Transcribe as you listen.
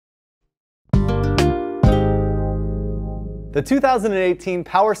The 2018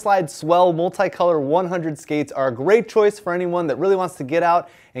 Powerslide Swell Multicolor 100 skates are a great choice for anyone that really wants to get out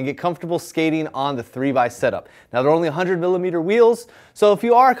and get comfortable skating on the 3x setup. Now they're only 100mm wheels, so if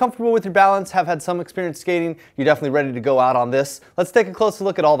you are comfortable with your balance, have had some experience skating, you're definitely ready to go out on this. Let's take a closer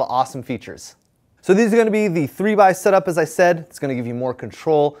look at all the awesome features. So these are going to be the 3x setup, as I said. It's going to give you more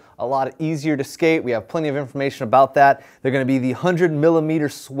control, a lot easier to skate. We have plenty of information about that. They're going to be the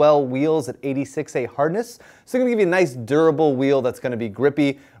 100mm swell wheels at 86A hardness. So they're going to give you a nice durable wheel that's going to be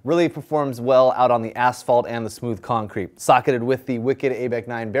grippy, really performs well out on the asphalt and the smooth concrete. Socketed with the Wicked ABEC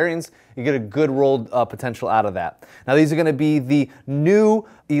 9 bearings, you get a good rolled potential out of that. Now these are going to be the new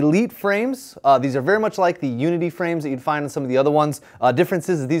Elite frames. These are very much like the Unity frames that you'd find in some of the other ones. Difference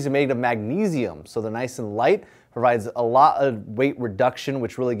is these are made of magnesium, so they're nice and light. Provides a lot of weight reduction,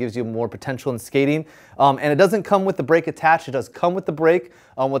 which really gives you more potential in skating. And it doesn't come with the brake attached, it does come with the brake.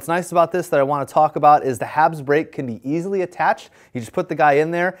 What's nice about this that I want to talk about is the Habs brake can be easily attached. You just put the guy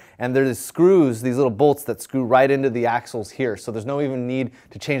in there and there's screws, these little bolts that screw right into the axles here. So there's no even need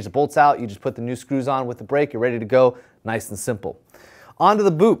to change the bolts out. You just put the new screws on with the brake, you're ready to go, nice and simple. Onto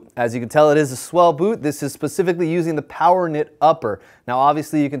the boot. As you can tell, it is a swell boot. This is specifically using the Powerknit Upper. Now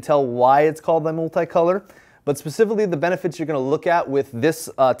obviously you can tell why it's called the multicolor. But specifically the benefits you're going to look at with this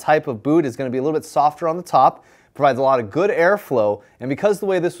type of boot is going to be a little bit softer on the top, provides a lot of good airflow, and because the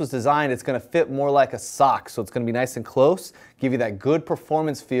way this was designed, it's going to fit more like a sock, so it's going to be nice and close, give you that good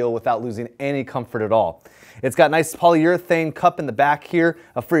performance feel without losing any comfort at all. It's got nice polyurethane cup in the back here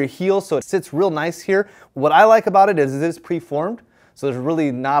for your heel, so it sits real nice here. What I like about it is preformed. So there's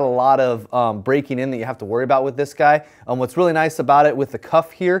really not a lot of breaking in that you have to worry about with this guy. What's really nice about it with the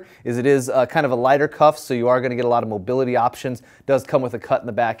cuff here is it is kind of a lighter cuff, so you are going to get a lot of mobility options. It does come with a cut in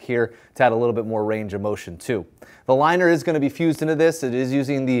the back here to add a little bit more range of motion too. The liner is going to be fused into this. It is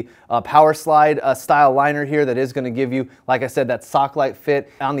using the Powerslide style liner here that is going to give you, like I said, that sock-like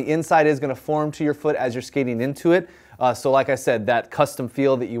fit. On the inside is going to form to your foot as you're skating into it. So like I said, that custom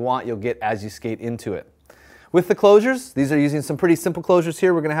feel that you want, you'll get as you skate into it. With the closures, these are using some pretty simple closures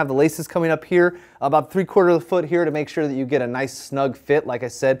here. We're going to have the laces coming up here, about 3/4 of the foot here to make sure that you get a nice snug fit. Like I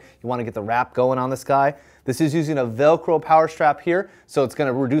said, you want to get the wrap going on this guy. This is using a Velcro power strap here, so it's going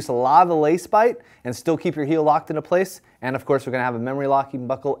to reduce a lot of the lace bite and still keep your heel locked into place. And of course, we're going to have a memory locking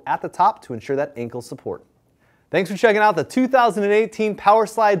buckle at the top to ensure that ankle support. Thanks for checking out the 2018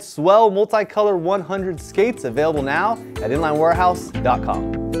 Powerslide Swell Multicolor 100 skates, available now at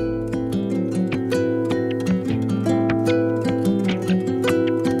inlinewarehouse.com.